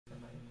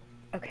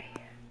Okay.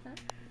 Oh,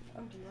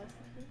 do you want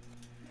something?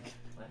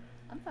 What?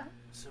 I'm fine.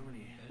 So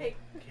many. Hey,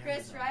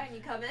 Chris, Ryan,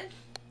 you coming?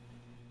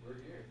 We're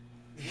here.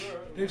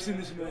 They've seen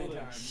this a million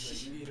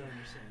times. Like, you don't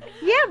understand.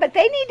 Yeah, but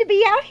they need to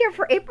be out here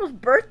for April's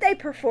birthday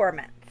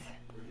performance.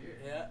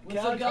 Yeah.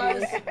 What's up,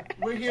 guys?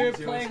 We're here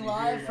playing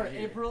live for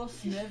April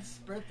Smith's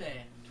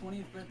birthday,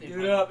 20th birthday. Give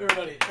it up,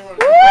 everybody. Woo!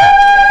 Give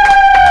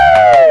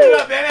it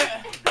up, Bennett.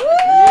 Woo!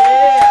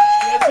 Yeah.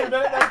 You guys see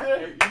Bennett back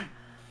there?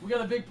 We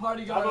got a big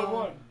party How going about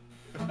on.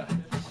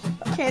 one?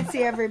 Can't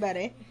see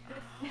everybody.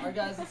 All right,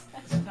 guys, let's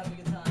have a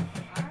good time.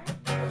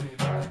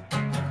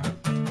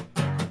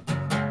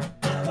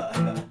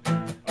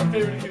 Our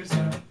favorite acoustic.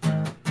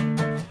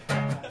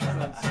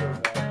 Sounds so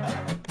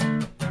bad.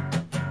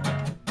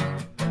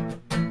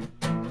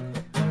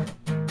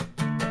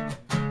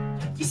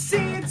 You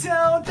say you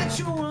don't, that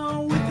you're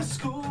wrong with the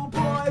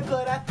schoolboy,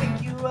 but I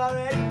think you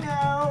already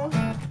know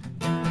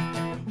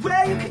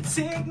where you could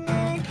take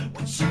me,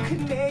 what you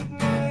could make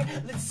me.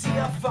 Let's see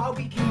how far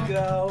we can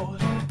go.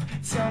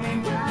 Tell me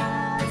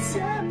why,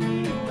 tell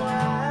me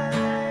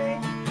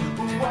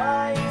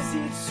why is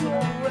it so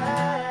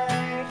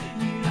right?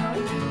 You don't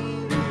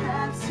even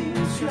have to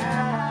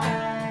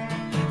try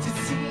to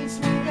teach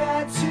me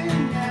that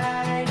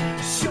tonight.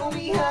 Show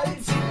me how to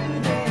do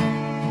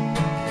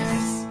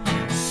this.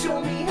 Show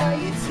me how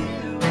you do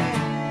it.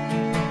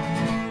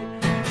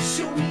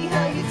 Show me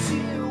how you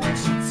do what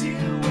you do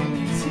when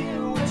you do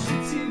what you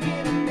do,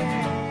 get a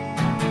man.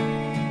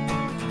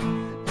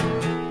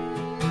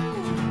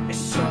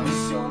 Show me,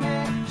 show me,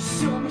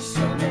 show me,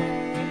 show me.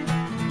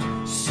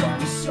 Show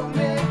me, show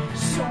me,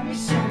 show me,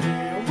 show me.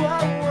 Whoa,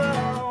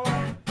 whoa.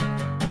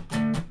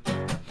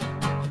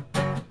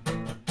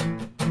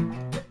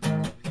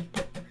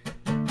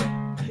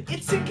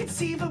 It's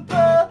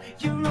inconceivable,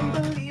 you're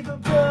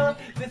unbelievable.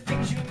 The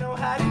things you know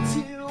how to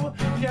do,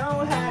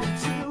 know how to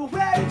do.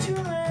 Where did you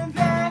learn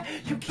that?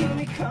 You keep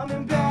me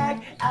coming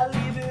back, I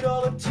leave it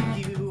all up to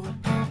you.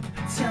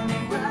 Tell me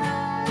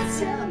why,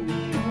 tell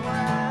me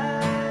why.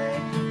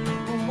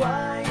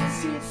 Why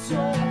is it so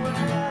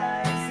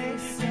right? Is it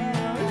so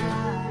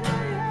right? I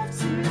have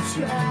to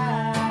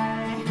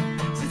try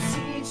to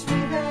teach me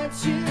that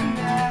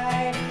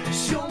tonight.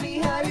 Show me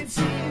how to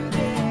do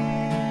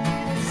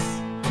this.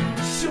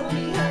 Show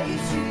me how you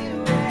do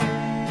it.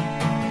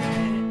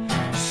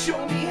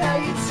 Show me how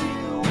you do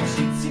what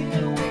you do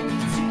when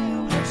you do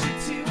what you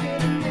do, get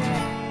a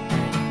man.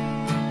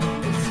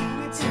 Do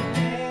it to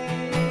me.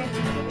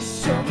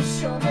 Show me,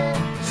 show me,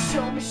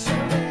 show me,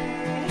 show me.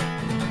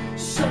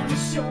 Show me,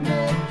 show me,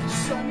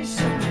 show me,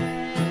 show me.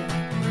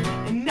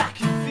 And I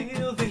can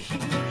feel the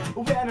heat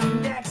when I'm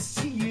next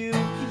to you.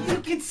 You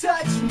can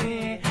touch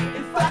me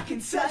if I can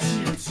touch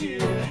you too.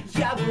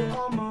 Yeah, we're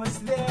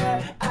almost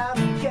there.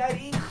 I'm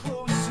getting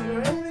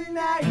closer and the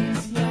night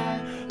is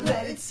young.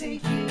 Let it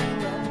take you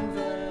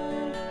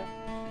over.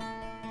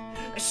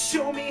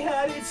 Show me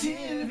how to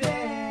do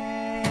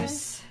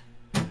this.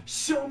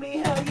 Show me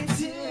how you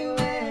do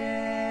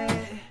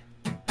it.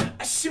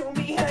 Show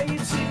me how you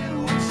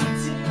do what you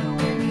do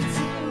when you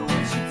do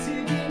what you do,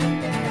 get a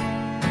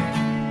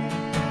man.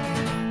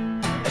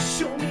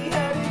 Show me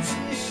how to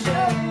do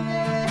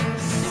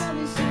this.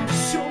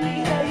 Show me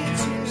how you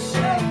do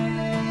it.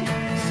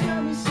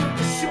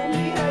 Show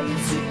me how you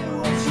do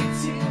what you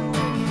do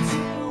when you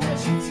do what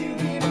you do,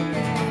 get a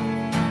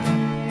man.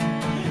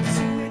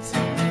 Do it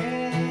to me.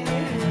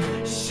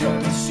 Show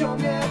me, show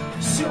me,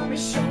 show me,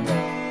 show me.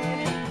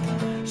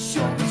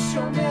 Show me,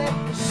 show me,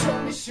 show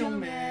me, show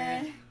me.